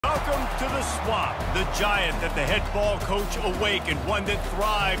the swamp, the giant that the head ball coach awakened, one that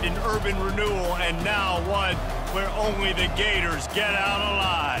thrived in urban renewal, and now one where only the Gators get out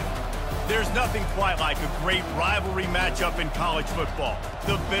alive. There's nothing quite like a great rivalry matchup in college football.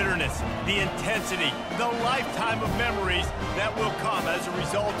 The bitterness, the intensity, the lifetime of memories that will come as a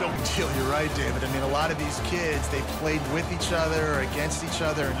result of... You're right, David. I mean, a lot of these kids, they've played with each other or against each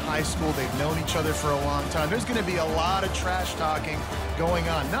other in high school. They've known each other for a long time. There's going to be a lot of trash talking going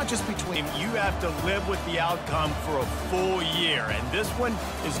on, not just between... You have to live with the outcome for a full year, and this one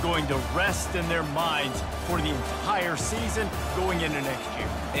is going to rest in their minds for the entire season going into next year.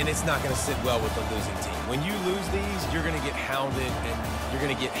 And it's not going to sit well with the losing team. When you lose these, you're going to get hounded, and you're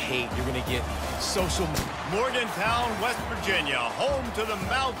going to get hate. You're going to get social... Morgantown, West Virginia, home to the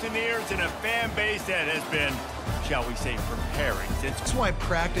Mountaineers and a fan base that has been, shall we say, preparing since... That's why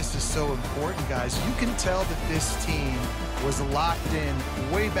practice is so important, guys. You can tell that this team was locked in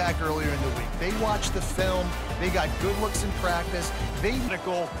way back earlier in the week. They watched the film. They got good looks in practice.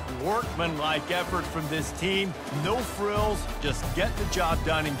 Technical, workmanlike effort from this team. No frills, just get the job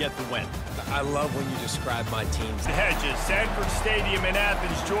done and get the win. I love when you describe my teams. Hedges, Sanford Stadium in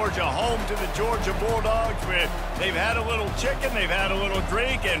Athens, Georgia, home to the Georgia Bulldogs. They've had a little chicken, they've had a little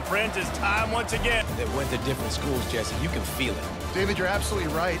drink, and friends, it's time once again. That went to different schools, Jesse. You can feel it. David, you're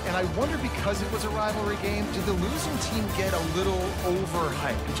absolutely right. And I wonder, because it was a rivalry game, did the losing team get a little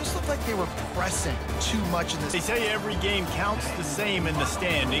overhyped? It just looked like they were pressing too much in this. They say every game counts the same in the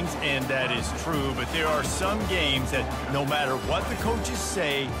standings, and that is true, but there are some games that no matter what the coaches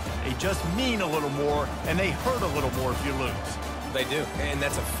say, they just mean a little more, and they hurt a little more if you lose. They do, and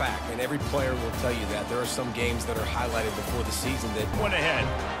that's a fact, and every player will tell you that. There are some games that are highlighted before the season that... Went ahead.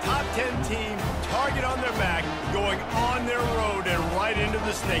 Top 10 team, target on their back, going on their road and right into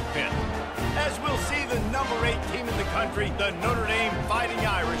the snake pit. As we'll see the number 8 team in the country, the Notre Dame Fighting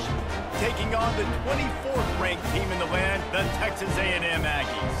Irish, taking on the 24th ranked team in the land, the Texas A&M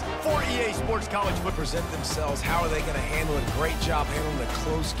Aggies. For EA Sports College Football. Present themselves. How are they going to handle it? Great job handling a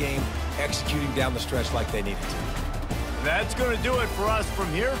close game, executing down the stretch like they needed to. That's going to do it for us from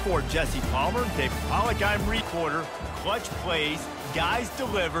here. For Jesse Palmer, Dave Pollock, I'm Recorder. Clutch plays, guys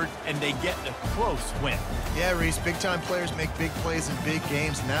delivered, and they get a close win. Yeah, Reese, big-time players make big plays in big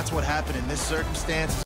games, and that's what happened in this circumstance.